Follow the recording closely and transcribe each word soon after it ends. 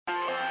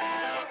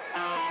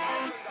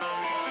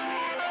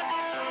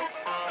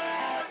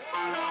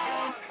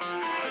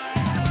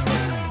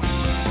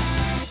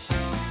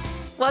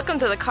Welcome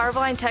to the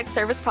Carboline Tech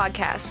Service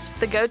Podcast,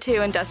 the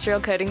go-to industrial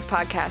coatings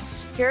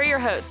podcast. Here are your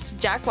hosts,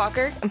 Jack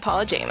Walker and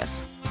Paula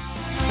James.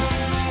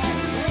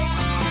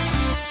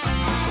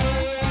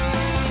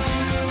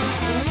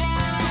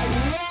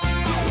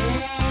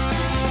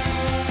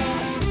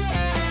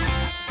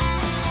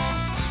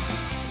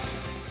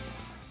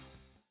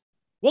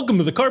 Welcome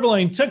to the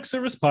Carboline Tech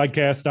Service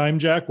Podcast. I'm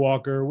Jack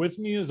Walker. With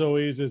me, as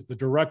always, is the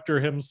director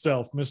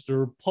himself,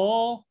 Mr.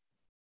 Paul.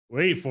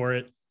 Wait for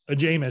it.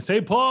 James.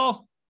 Hey,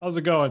 Paul. How's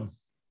it going?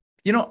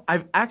 You know,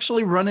 I've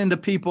actually run into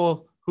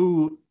people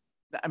who,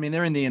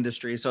 they're in the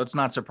industry, so it's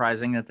not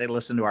surprising that they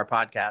listen to our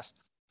podcast,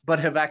 but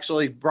have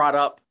actually brought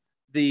up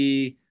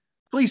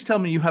please tell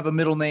me you have a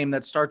middle name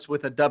that starts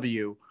with a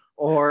W,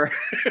 or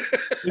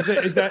was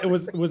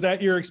that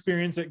your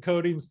experience at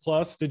Coatings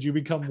Plus? Did you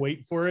become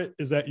Wait for it?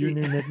 Is that your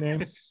new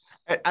nickname?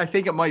 I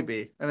think it might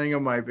be.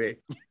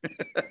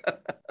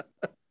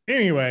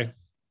 Anyway,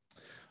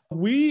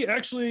 we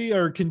actually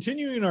are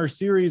continuing our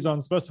series on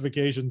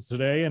specifications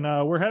today, and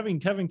we're having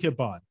Kevin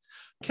Kipp on.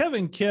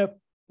 Kevin Kipp,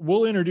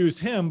 we'll introduce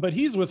him, but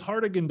he's with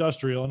Hartig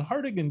Industrial, and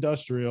Hartig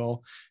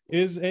Industrial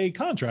is a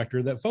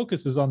contractor that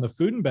focuses on the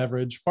food and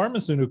beverage,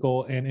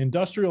 pharmaceutical, and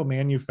industrial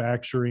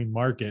manufacturing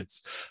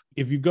markets.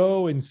 If you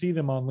go and see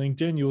them on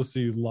LinkedIn, you'll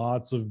see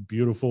lots of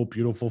beautiful,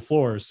 beautiful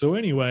floors. So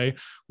anyway,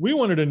 we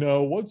wanted to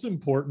know what's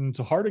important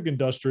to Hartig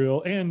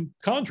Industrial and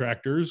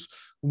contractors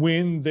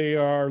when they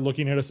are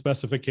looking at a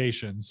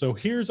specification. So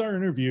here's our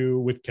interview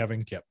with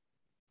Kevin Kipp.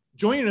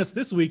 Joining us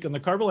this week on the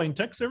Carboline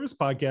Tech Service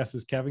Podcast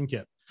is Kevin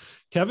Kipp.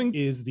 Kevin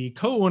is the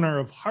co-owner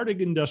of Hartig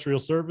Industrial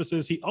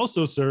Services. He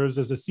also serves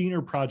as a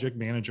senior project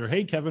manager.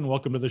 Hey, Kevin,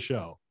 welcome to the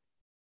show.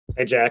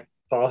 Hey, Jack.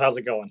 Paul, how's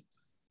it going?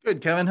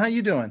 Good, Kevin. How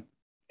you doing?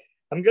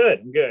 I'm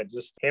good.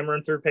 Just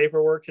hammering through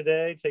paperwork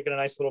today, taking a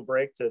nice little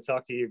break to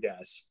talk to you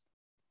guys.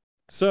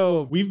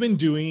 So we've been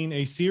doing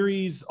a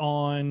series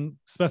on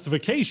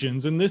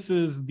specifications, and this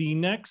is the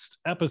next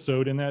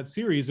episode in that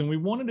series. And we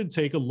wanted to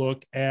take a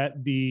look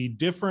at the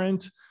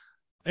different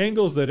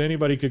angles that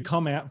anybody could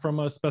come at from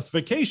a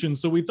specification.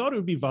 So we thought it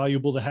would be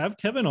valuable to have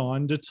Kevin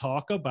on to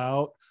talk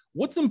about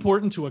what's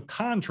important to a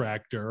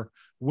contractor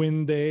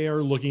when they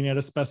are looking at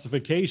a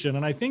specification.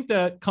 And I think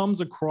that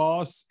comes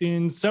across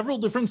in several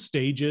different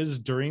stages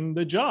during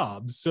the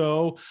job.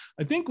 So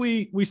I think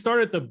we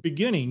start at the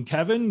beginning.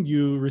 Kevin,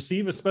 you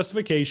receive a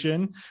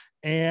specification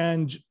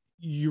and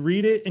you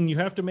read it and you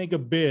have to make a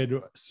bid.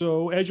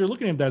 So as you're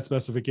looking at that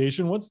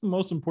specification, what's the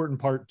most important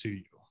part to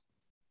you?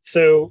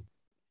 So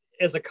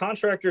as a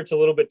contractor, it's a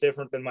little bit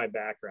different than my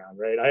background,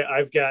 right?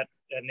 I've got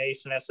an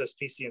ACE and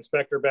SSPC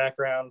inspector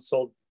background,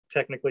 sold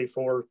technically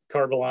for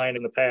Carboline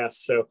in the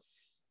past. So,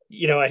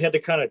 I had to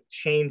kind of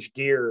change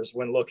gears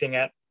when looking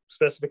at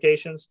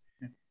specifications.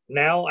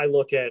 Now I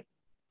look at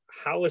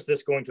how is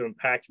this going to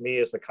impact me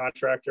as the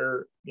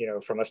contractor,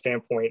 from a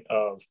standpoint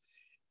of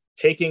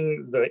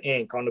taking the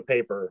ink on the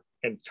paper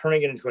and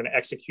turning it into an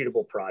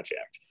executable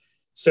project.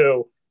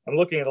 So I'm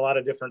looking at a lot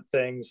of different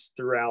things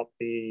throughout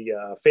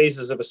the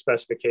phases of a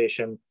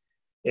specification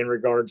in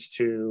regards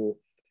to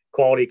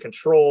quality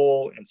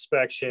control,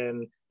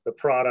 inspection, the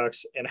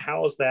products, and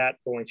how is that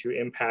going to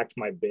impact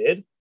my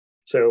bid?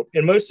 So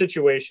in most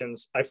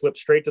situations, I flip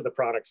straight to the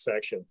product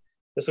section.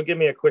 This will give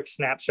me a quick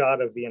snapshot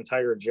of the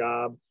entire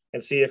job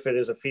and see if it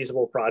is a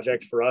feasible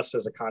project for us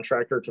as a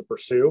contractor to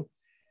pursue.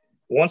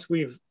 Once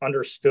we've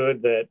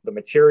understood that the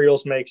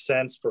materials make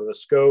sense for the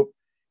scope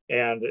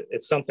and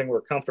it's something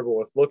we're comfortable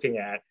with looking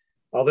at,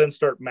 I'll then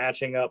start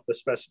matching up the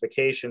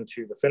specification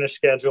to the finish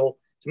schedule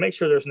to make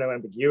sure there's no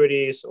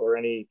ambiguities or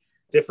any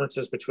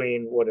differences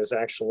between what is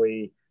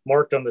actually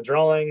marked on the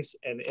drawings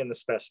and in the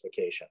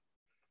specification.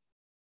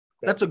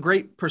 That's a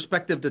great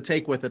perspective to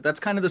take with it. That's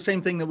kind of the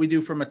same thing that we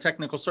do from a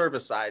technical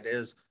service side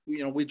is,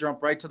 we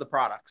jump right to the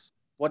products.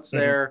 What's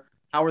there?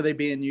 How are they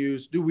being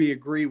used? Do we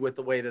agree with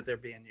the way that they're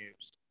being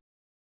used?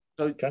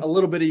 So a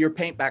little bit of your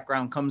paint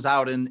background comes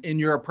out in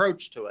your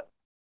approach to it.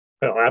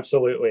 Oh,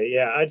 absolutely.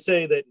 Yeah. I'd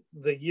say that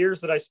the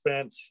years that I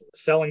spent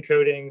selling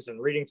coatings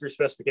and reading through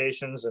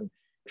specifications and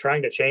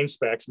trying to change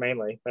specs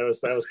mainly, that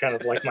was kind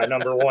of like my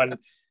number one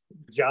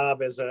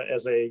job as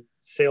a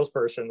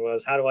salesperson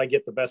was, how do I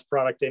get the best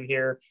product in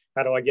here?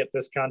 How do I get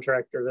this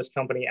contractor, this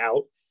company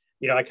out?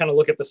 I kind of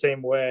look at the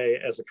same way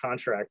as a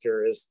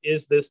contractor is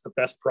this the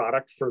best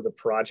product for the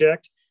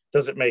project?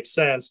 Does it make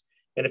sense?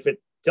 And if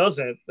it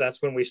doesn't,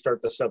 that's when we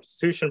start the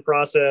substitution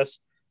process,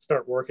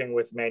 start working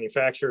with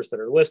manufacturers that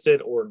are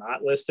listed or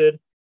not listed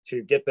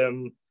to get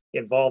them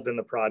involved in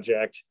the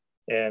project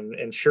and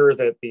ensure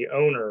that the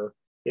owner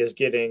is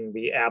getting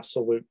the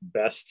absolute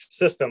best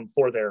system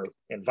for their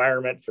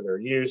environment, for their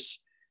use.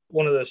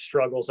 One of the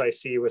struggles I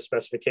see with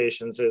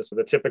specifications is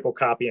the typical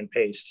copy and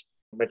paste.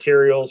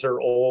 Materials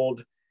are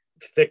old,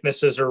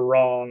 thicknesses are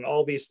wrong.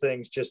 All these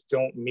things just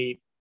don't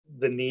meet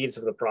the needs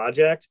of the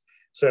project.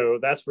 So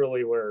that's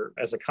really where,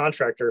 as a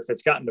contractor, if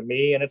it's gotten to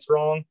me and it's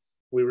wrong,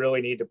 we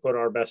really need to put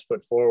our best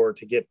foot forward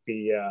to get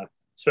the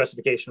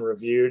specification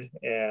reviewed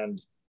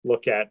and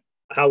look at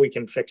how we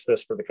can fix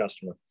this for the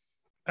customer.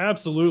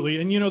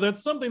 Absolutely. And,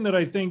 that's something that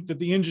I think that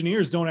the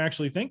engineers don't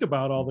actually think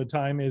about all the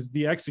time is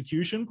the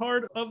execution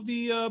part of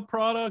the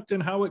product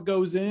and how it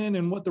goes in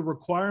and what the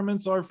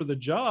requirements are for the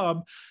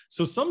job.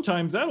 So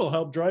sometimes that'll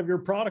help drive your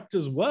product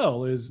as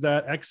well, is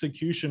that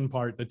execution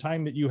part, the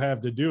time that you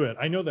have to do it.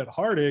 I know that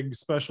Hardig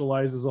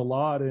specializes a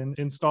lot in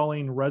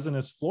installing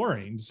resinous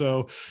flooring.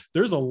 So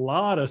there's a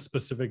lot of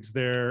specifics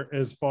there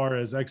as far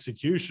as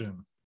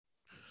execution.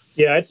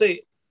 Yeah, I'd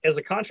say as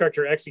a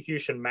contractor,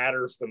 execution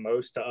matters the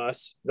most to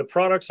us. The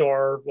products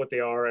are what they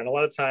are. And a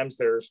lot of times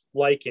there's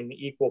like and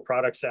equal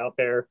products out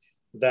there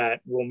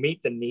that will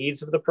meet the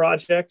needs of the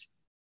project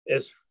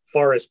as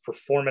far as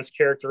performance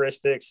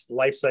characteristics,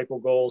 life cycle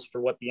goals for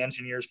what the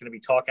engineer is going to be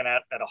talking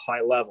at a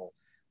high level.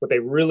 What they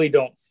really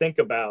don't think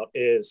about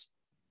is,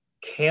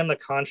 can the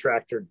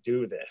contractor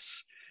do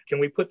this? Can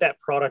we put that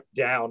product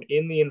down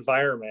in the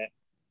environment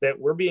that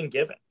we're being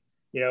given?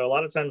 A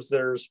lot of times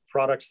there's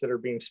products that are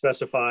being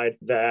specified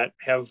that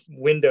have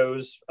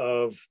windows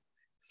of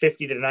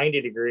 50 to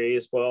 90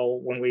 degrees. Well,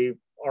 when we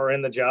are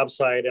in the job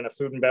site in a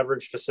food and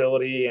beverage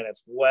facility and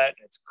it's wet,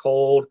 and it's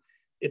cold,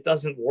 it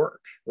doesn't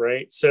work,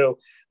 right? So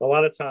a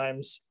lot of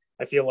times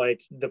I feel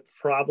like the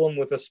problem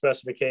with a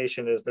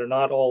specification is they're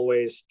not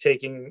always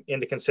taking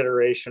into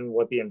consideration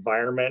what the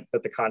environment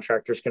that the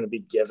contractor is going to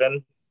be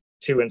given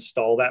to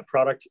install that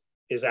product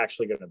is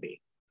actually going to be.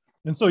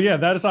 And so, yeah,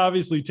 that is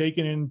obviously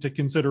taken into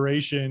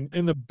consideration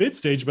in the bid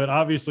stage, but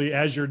obviously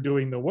as you're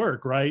doing the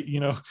work, right?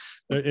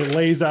 It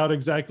lays out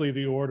exactly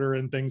the order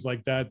and things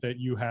like that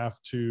you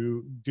have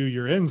to do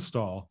your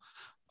install.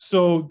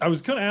 So I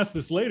was going to ask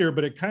this later,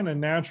 but it kind of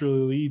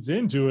naturally leads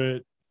into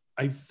it.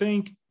 I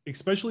think,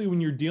 especially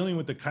when you're dealing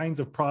with the kinds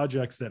of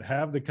projects that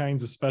have the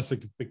kinds of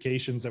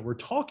specifications that we're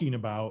talking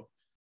about,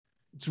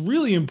 it's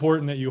really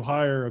important that you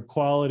hire a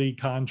quality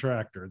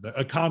contractor,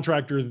 a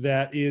contractor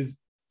that is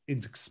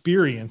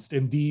experienced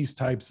in these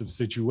types of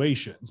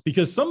situations,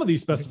 because some of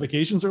these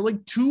specifications are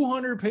like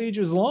 200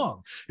 pages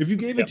long. If you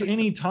gave it to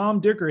any Tom,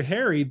 Dick, or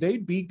Harry,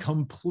 they'd be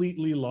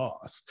completely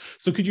lost.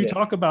 So could you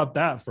talk about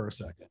that for a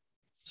second?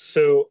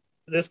 So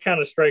this kind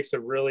of strikes a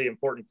really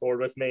important chord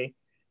with me.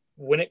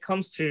 When it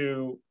comes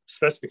to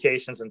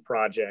specifications and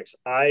projects,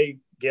 I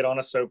get on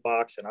a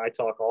soapbox and I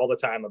talk all the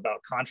time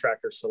about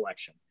contractor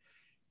selection.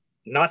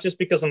 Not just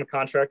because I'm a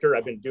contractor.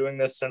 I've been doing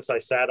this since I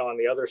sat on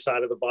the other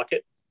side of the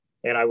bucket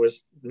and I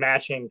was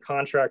matching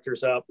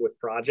contractors up with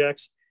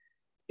projects.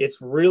 It's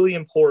really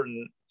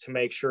important to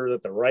make sure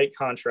that the right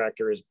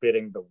contractor is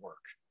bidding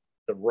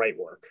the right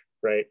work,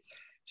 right?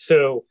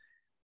 So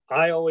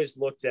I always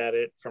looked at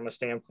it from a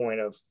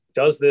standpoint of,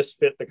 does this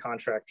fit the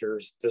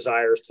contractor's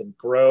desires to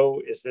grow?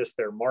 Is this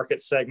their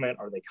market segment?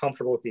 Are they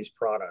comfortable with these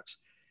products?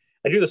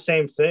 I do the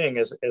same thing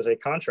as a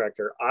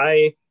contractor.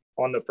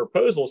 On the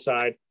proposal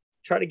side,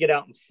 try to get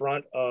out in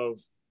front of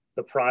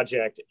the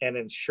project and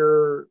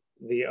ensure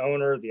the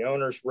owner, the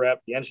owner's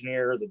rep, the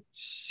engineer, the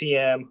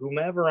CM,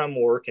 whomever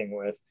I'm working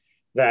with,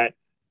 that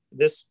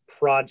this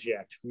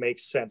project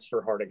makes sense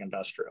for Hardig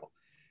Industrial.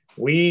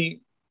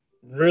 We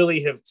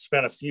really have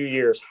spent a few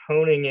years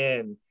honing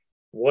in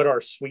what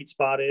our sweet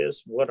spot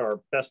is, what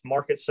our best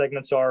market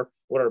segments are,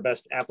 what our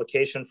best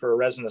application for a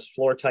resinous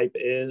floor type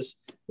is,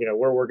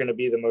 where we're going to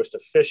be the most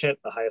efficient,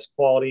 the highest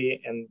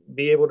quality, and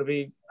be able to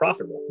be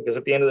profitable. Because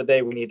at the end of the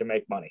day, we need to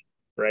make money,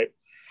 right?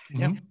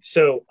 Yeah.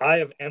 So I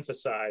have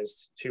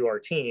emphasized to our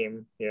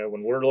team,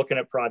 when we're looking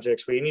at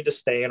projects, we need to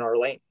stay in our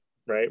lane,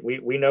 right?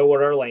 We know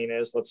what our lane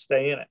is. Let's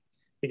stay in it.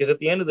 Because at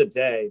the end of the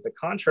day, the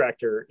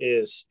contractor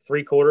is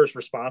 3/4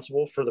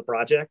 responsible for the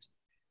project.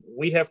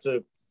 We have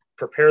to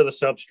prepare the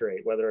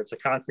substrate, whether it's a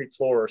concrete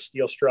floor or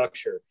steel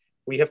structure.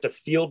 We have to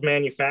field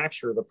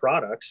manufacture the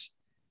products,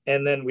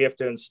 and then we have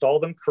to install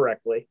them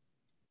correctly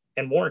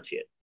and warranty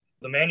it.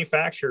 The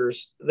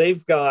manufacturers,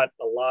 they've got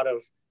a lot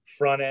of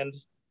front end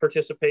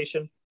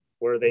participation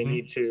where they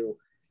need to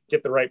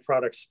get the right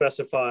products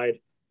specified,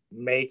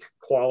 make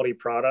quality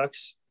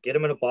products, get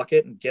them in a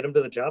bucket and get them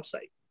to the job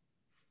site.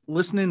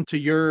 Listening to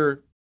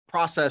your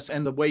process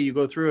and the way you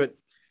go through it,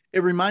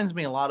 it reminds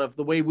me a lot of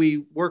the way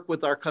we work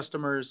with our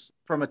customers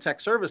from a tech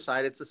service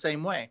side. It's the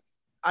same way.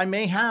 I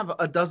may have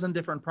a dozen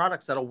different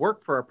products that'll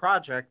work for a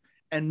project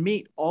and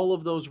meet all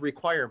of those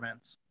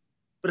requirements.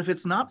 But if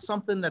it's not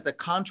something that the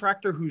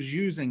contractor who's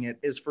using it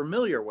is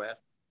familiar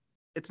with,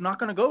 it's not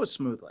going to go as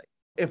smoothly.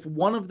 If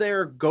one of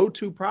their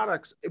go-to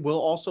products will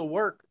also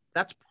work,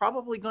 that's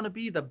probably going to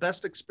be the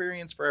best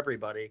experience for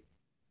everybody,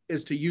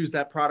 is to use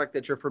that product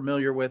that you're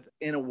familiar with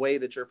in a way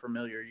that you're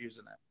familiar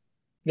using it.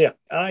 Yeah,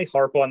 I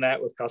harp on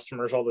that with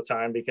customers all the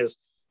time because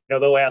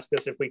they'll ask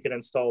us if we could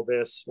install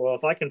this. Well,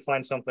 if I can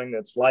find something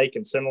that's like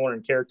and similar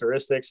in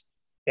characteristics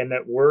and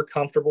that we're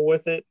comfortable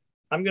with it,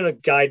 I'm going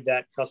to guide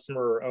that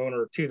customer or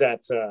owner to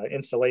that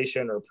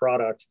installation or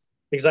product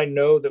because I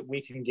know that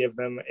we can give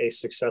them a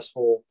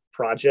successful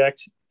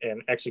project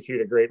and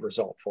execute a great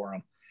result for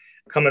them.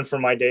 Coming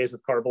from my days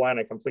with Carboline,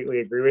 I completely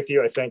agree with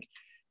you. I think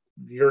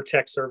your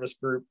tech service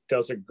group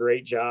does a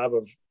great job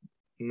of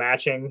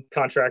matching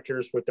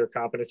contractors with their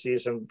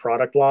competencies and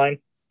product line.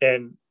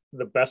 And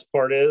the best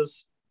part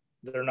is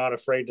They're not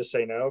afraid to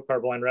say no.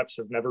 Carboline reps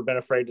have never been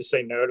afraid to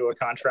say no to a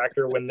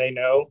contractor when they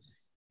know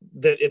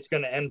that it's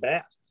going to end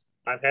bad.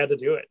 I've had to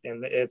do it.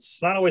 And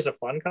it's not always a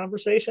fun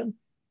conversation,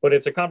 but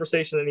it's a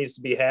conversation that needs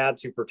to be had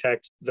to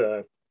protect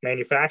the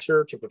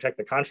manufacturer, to protect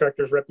the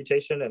contractor's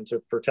reputation, and to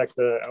protect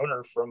the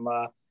owner from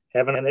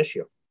having an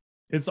issue.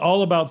 It's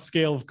all about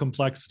scale of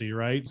complexity,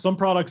 right? Some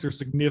products are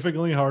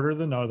significantly harder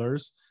than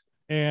others.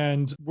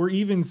 And we're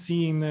even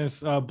seeing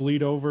this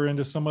bleed over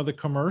into some of the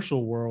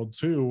commercial world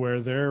too, where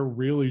they're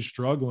really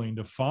struggling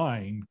to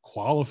find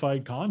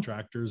qualified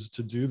contractors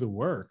to do the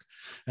work.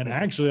 And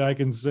actually, I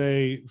can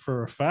say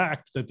for a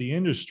fact that the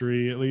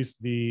industry, at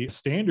least the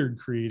standard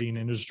creating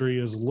industry,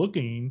 is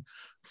looking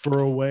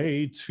for a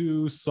way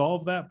to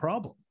solve that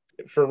problem.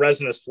 For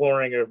resinous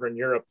flooring over in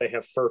Europe, they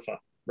have FERFA,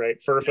 right?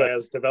 FERFA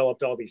has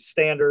developed all these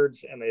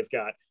standards, and they've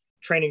got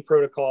training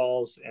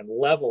protocols and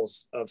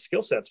levels of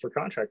skill sets for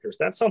contractors.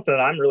 That's something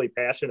that I'm really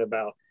passionate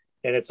about.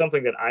 And it's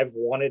something that I've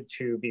wanted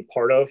to be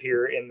part of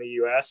here in the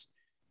US,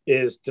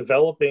 is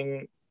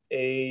developing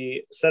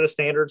a set of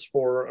standards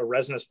for a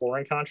resinous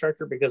flooring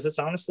contractor, because it's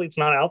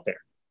not out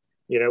there.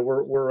 You know,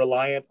 we're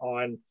reliant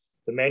on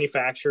the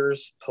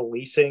manufacturers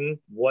policing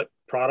what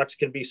products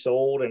can be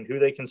sold and who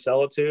they can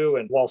sell it to.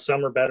 And while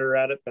some are better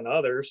at it than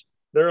others,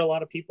 there are a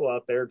lot of people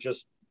out there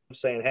just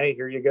saying, hey,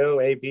 here you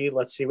go, A, B,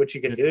 let's see what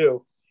you can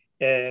do.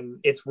 And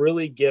it's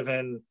really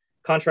given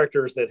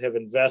contractors that have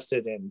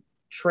invested in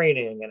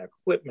training and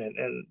equipment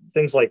and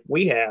things like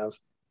we have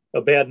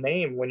a bad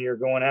name when you're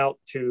going out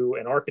to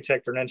an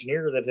architect or an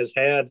engineer that has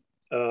had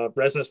a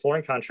resinous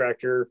flooring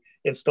contractor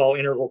install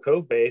integral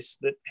code base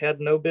that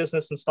had no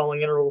business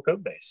installing integral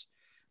code base.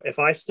 If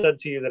I said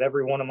to you that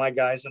every one of my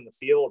guys in the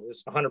field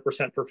is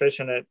 100%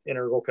 proficient at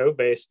integral code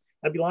base,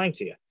 I'd be lying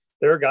to you.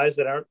 There are guys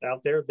that aren't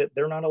out there that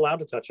they're not allowed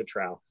to touch a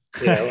trowel,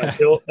 you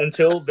know,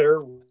 until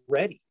they're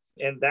ready.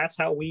 And that's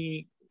how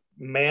we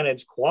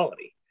manage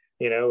quality,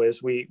 you know,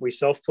 is we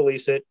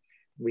self-police it.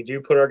 We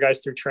do put our guys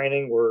through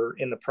training. We're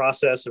in the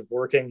process of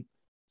working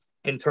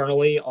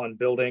internally on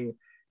building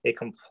a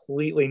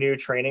completely new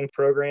training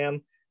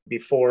program.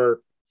 Before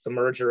the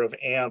merger of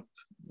AMP,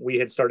 we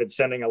had started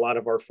sending a lot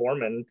of our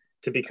foremen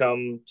to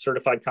become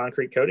certified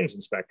concrete coatings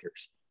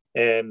inspectors.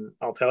 And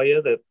I'll tell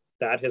you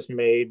that has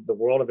made the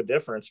world of a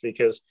difference,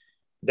 because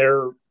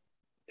they're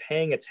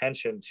paying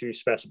attention to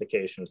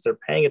specifications. They're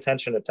paying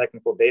attention to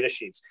technical data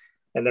sheets,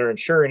 and they're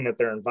ensuring that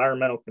their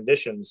environmental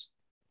conditions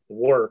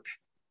work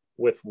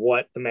with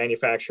what the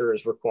manufacturer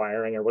is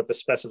requiring or what the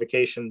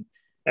specification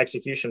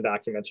execution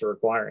documents are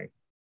requiring.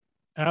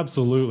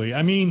 Absolutely.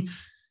 I mean,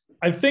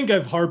 I think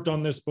I've harped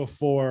on this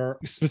before,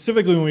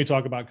 specifically when we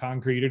talk about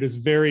concrete. It is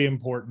very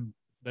important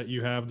that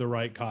you have the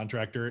right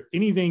contractor.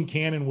 Anything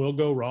can and will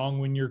go wrong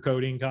when you're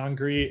coating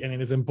concrete, and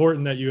it is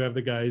important that you have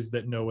the guys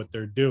that know what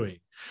they're doing.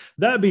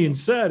 That being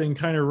said, and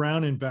kind of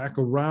rounding back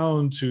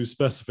around to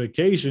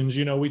specifications,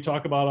 you know, we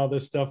talk about all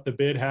this stuff, the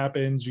bid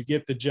happens, you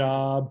get the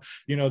job,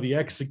 you know, the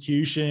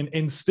execution,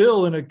 and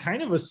still in a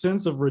kind of a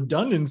sense of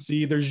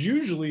redundancy, there's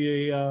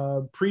usually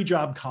a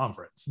pre-job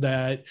conference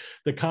that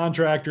the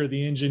contractor,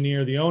 the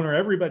engineer, the owner,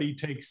 everybody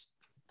takes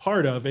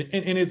part of it.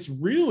 And it's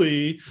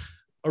really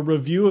a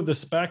review of the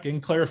spec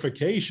and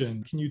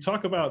clarification. Can you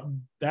talk about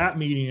that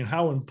meeting and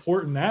how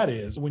important that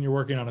is when you're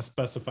working on a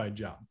specified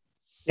job?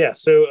 Yeah,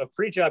 so a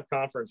pre-job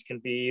conference can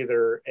be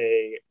either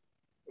a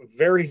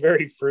very,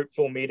 very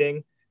fruitful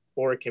meeting,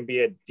 or it can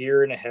be a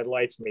deer in the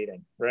headlights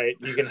meeting, right?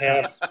 You can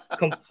have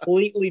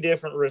completely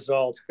different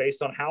results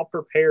based on how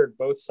prepared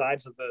both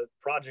sides of the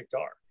project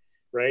are,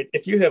 right?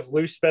 If you have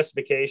loose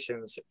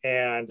specifications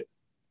and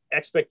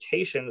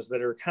expectations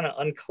that are kind of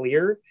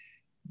unclear,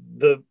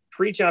 the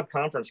pre-job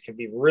conference can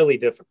be really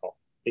difficult,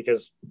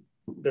 because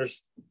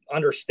there's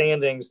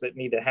understandings that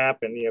need to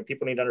happen. You know,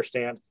 people need to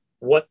understand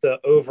what the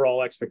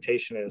overall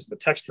expectation is, the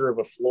texture of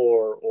a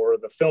floor or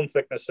the film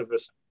thickness of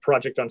this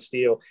project on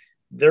steel.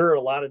 There are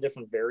a lot of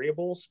different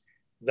variables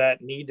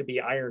that need to be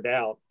ironed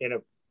out in a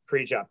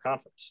pre-job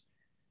conference.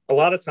 A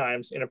lot of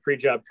times in a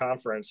pre-job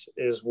conference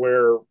is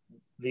where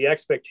the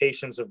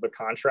expectations of the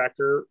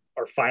contractor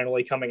are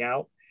finally coming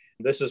out.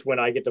 This is when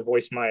I get to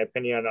voice my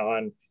opinion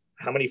on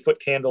how many foot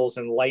candles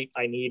and light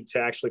I need to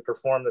actually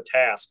perform the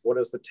task. What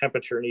does the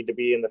temperature need to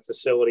be in the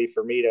facility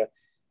for me to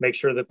make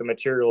sure that the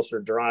materials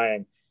are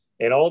drying?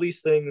 And all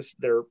these things,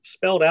 they're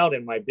spelled out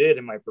in my bid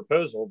and my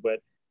proposal, but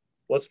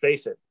let's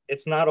face it,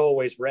 it's not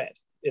always read.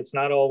 It's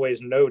not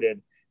always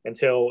noted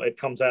until it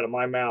comes out of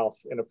my mouth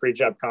in a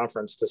pre-job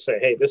conference to say,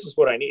 hey, this is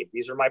what I need.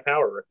 These are my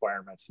power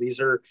requirements.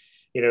 These are,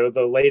 you know,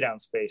 the laydown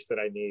space that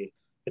I need.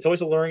 It's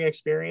always a learning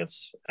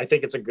experience. I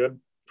think it's a good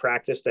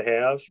practice to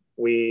have.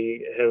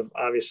 We have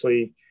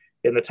obviously,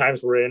 in the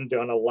times we're in,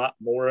 done a lot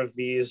more of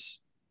these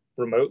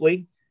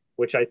remotely,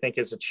 which I think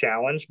is a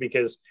challenge,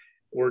 because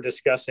we're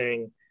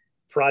discussing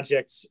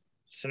projects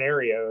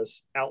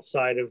scenarios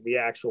outside of the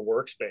actual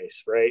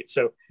workspace, right?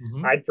 So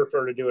I'd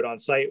prefer to do it on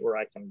site, where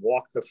I can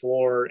walk the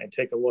floor and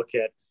take a look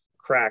at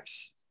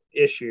cracks,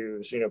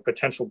 issues, you know,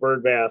 potential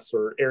bird baths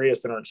or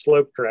areas that aren't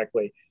sloped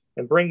correctly,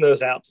 and bring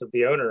those out to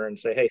the owner and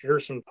say, hey,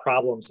 here's some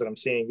problems that I'm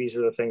seeing. These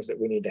are the things that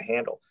we need to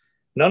handle.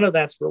 none of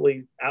that's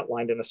really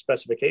outlined in a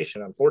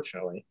specification,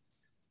 unfortunately.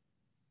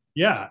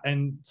 Yeah.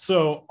 And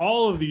so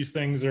all of these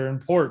things are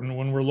important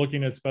when we're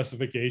looking at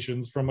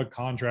specifications from a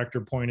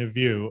contractor point of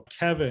view.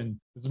 Kevin,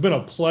 it's been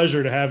a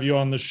pleasure to have you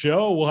on the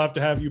show. We'll have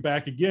to have you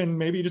back again,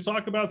 maybe to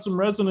talk about some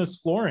resinous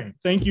flooring.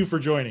 Thank you for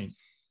joining.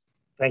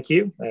 Thank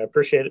you. I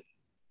appreciate it.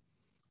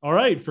 All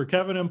right. For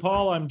Kevin and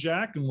Paul, I'm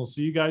Jack, and we'll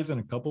see you guys in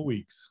a couple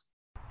weeks.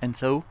 And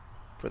so,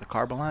 for the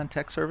Carboline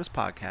Tech Service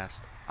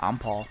Podcast, I'm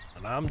Paul.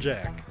 And I'm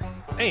Jack.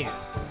 And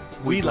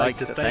we'd like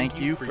to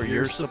thank you for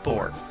your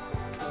support.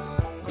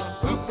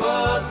 Who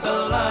put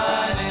the line?